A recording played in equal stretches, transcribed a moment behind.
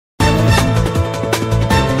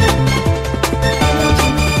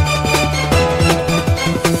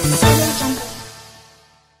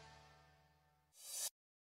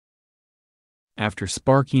After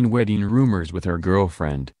sparking wedding rumors with her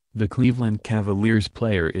girlfriend, the Cleveland Cavaliers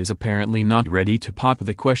player is apparently not ready to pop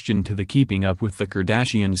the question to the Keeping Up with the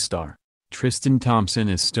Kardashians star. Tristan Thompson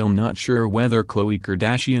is still not sure whether Khloe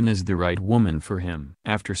Kardashian is the right woman for him.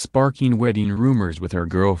 After sparking wedding rumors with her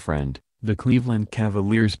girlfriend, the Cleveland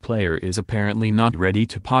Cavaliers player is apparently not ready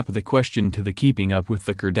to pop the question to the Keeping Up with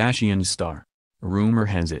the Kardashians star. Rumor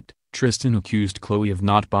has it, Tristan accused Khloe of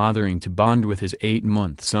not bothering to bond with his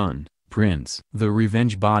 8-month son, Prince. The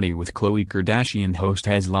revenge body with Khloe Kardashian host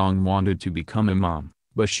has long wanted to become a mom,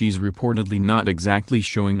 but she's reportedly not exactly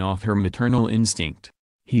showing off her maternal instinct.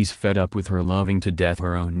 He's fed up with her loving to death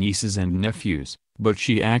her own nieces and nephews, but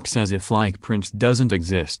she acts as if like Prince doesn't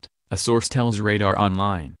exist, a source tells Radar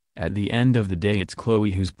Online. At the end of the day it's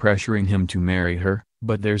Khloe who's pressuring him to marry her,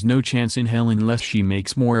 but there's no chance in hell unless she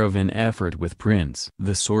makes more of an effort with Prince.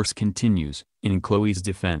 The source continues, in Khloe's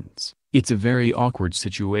defense, it's a very awkward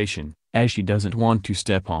situation, as she doesn't want to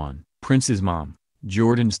step on Prince's mom,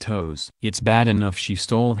 Jordan's toes. It's bad enough she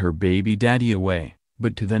stole her baby daddy away,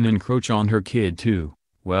 but to then encroach on her kid too,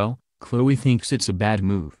 well, Khloe thinks it's a bad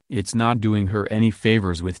move. It's not doing her any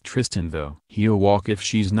favors with Tristan though. He'll walk if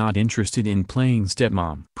she's not interested in playing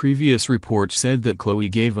stepmom. Previous reports said that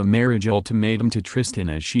Khloe gave a marriage ultimatum to Tristan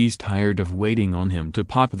as she's tired of waiting on him to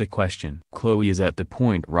pop the question. Khloe is at the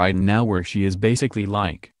point right now where she is basically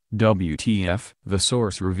like, WTF, the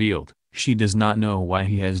source revealed. She does not know why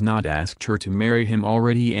he has not asked her to marry him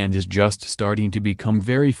already and is just starting to become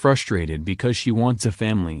very frustrated because she wants a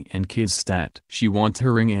family and kids stat. She wants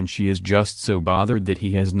her ring and she is just so bothered that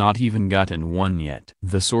he has not even gotten one yet.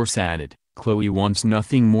 The source added, Khloe wants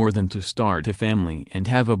nothing more than to start a family and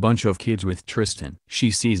have a bunch of kids with Tristan.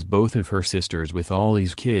 She sees both of her sisters with all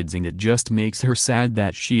these kids and it just makes her sad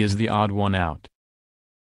that she is the odd one out.